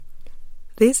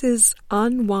This is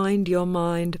Unwind Your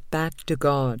Mind Back to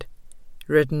God,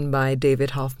 written by David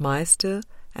Hoffmeister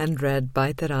and read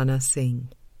by Tarana Singh.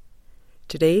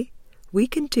 Today, we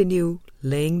continue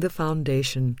laying the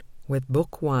foundation with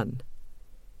Book 1,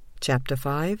 Chapter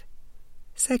 5,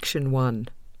 Section 1.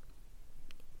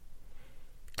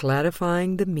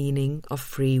 Clarifying the meaning of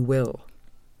free will.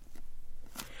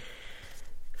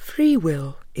 Free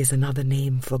will is another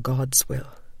name for God's will,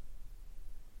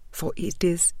 for it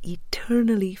is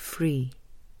eternally free,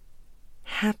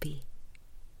 happy,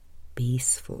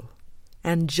 peaceful,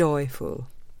 and joyful.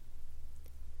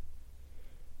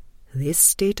 This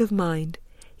state of mind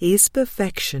is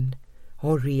perfection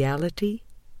or reality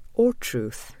or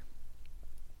truth.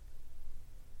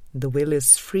 The will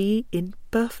is free in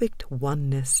perfect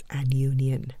oneness and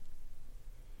union.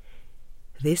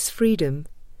 This freedom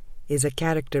is a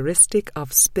characteristic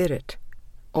of spirit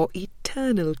or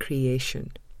eternal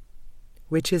creation,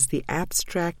 which is the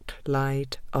abstract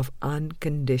light of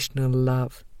unconditional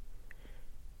love,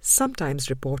 sometimes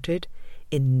reported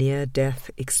in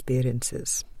near-death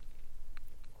experiences.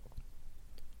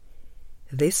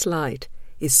 This light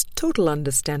is total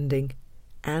understanding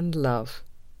and love,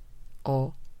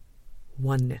 or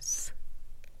oneness.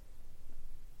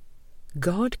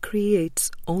 God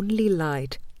creates only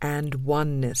light and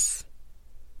oneness.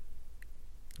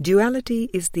 Duality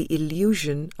is the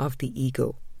illusion of the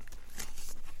ego.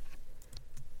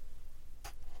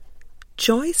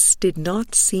 Choice did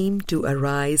not seem to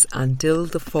arise until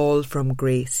the fall from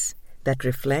grace that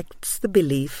reflects the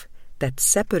belief that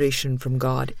separation from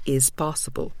God is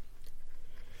possible.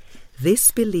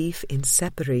 This belief in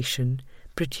separation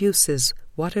produces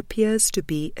what appears to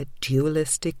be a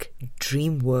dualistic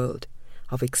dream world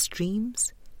of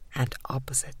extremes and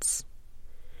opposites,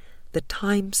 the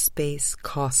time-space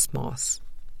cosmos.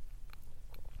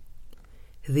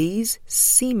 These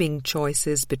seeming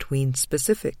choices between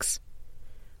specifics,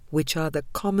 which are the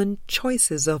common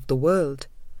choices of the world,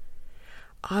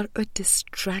 are a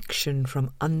distraction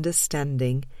from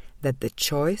understanding that the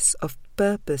choice of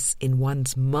purpose in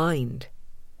one's mind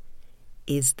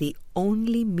is the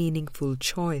only meaningful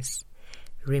choice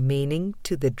remaining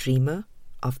to the dreamer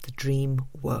of the dream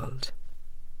world.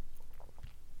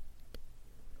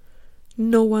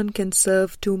 No one can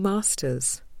serve two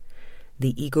masters,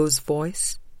 the ego's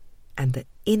voice and the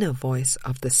inner voice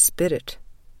of the spirit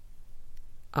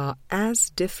are as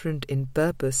different in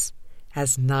purpose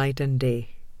as night and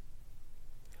day.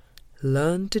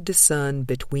 Learn to discern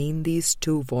between these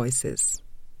two voices.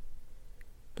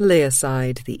 Lay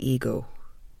aside the ego.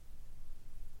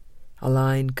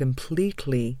 Align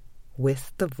completely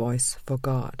with the voice for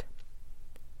God.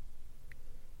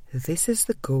 This is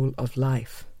the goal of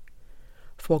life,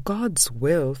 for God's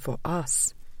will for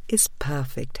us is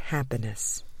perfect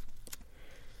happiness.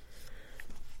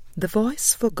 The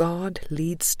voice for God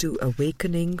leads to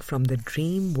awakening from the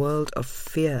dream world of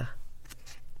fear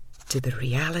to the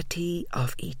reality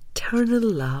of eternal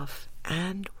love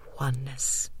and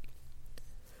oneness.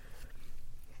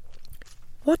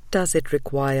 What does it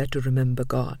require to remember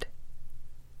God?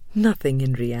 Nothing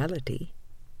in reality.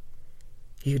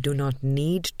 You do not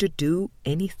need to do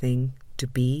anything to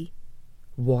be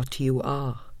what you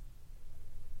are.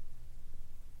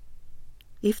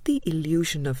 If the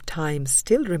illusion of time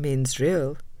still remains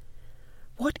real,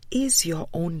 what is your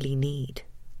only need?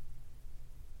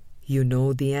 You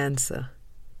know the answer.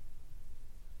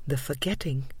 The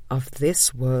forgetting of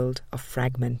this world of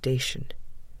fragmentation.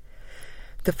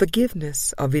 The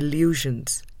forgiveness of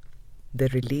illusions. The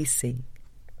releasing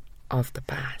of the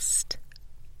past.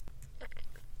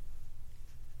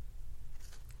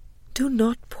 Do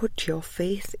not put your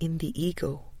faith in the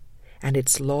ego and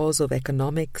its laws of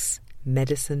economics,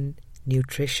 medicine,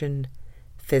 nutrition,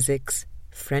 physics,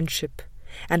 friendship,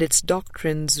 and its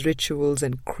doctrines, rituals,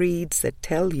 and creeds that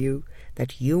tell you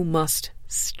that you must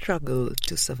struggle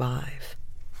to survive.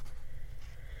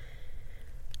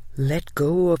 Let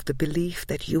go of the belief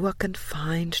that you are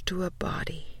confined to a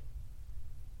body.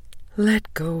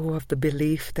 Let go of the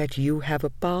belief that you have a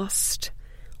past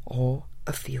or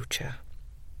a future.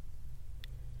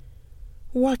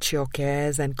 Watch your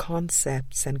cares and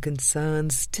concepts and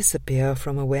concerns disappear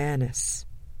from awareness.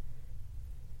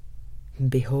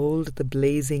 Behold the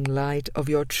blazing light of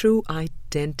your true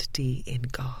identity in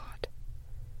God,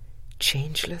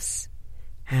 changeless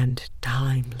and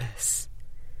timeless.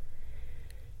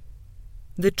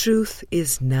 The truth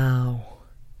is now,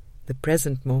 the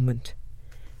present moment,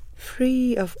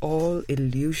 free of all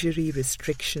illusory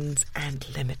restrictions and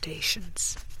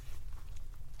limitations.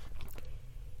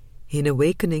 In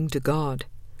awakening to God,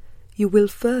 you will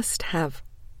first have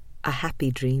a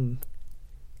happy dream,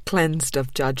 cleansed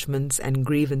of judgments and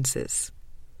grievances.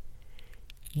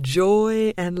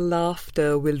 Joy and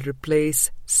laughter will replace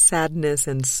sadness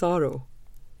and sorrow.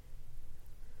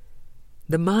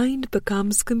 The mind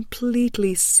becomes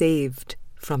completely saved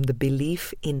from the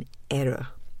belief in error.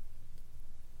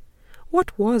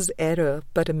 What was error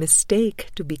but a mistake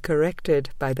to be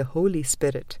corrected by the Holy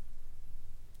Spirit?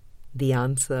 The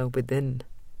answer within.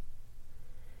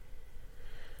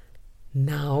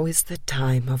 Now is the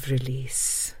time of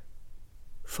release,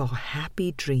 for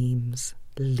happy dreams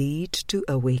lead to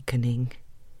awakening,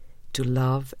 to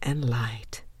love and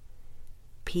light,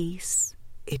 peace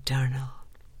eternal.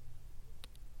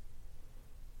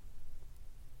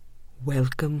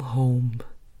 Welcome home,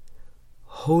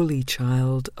 holy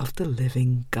child of the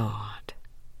living God.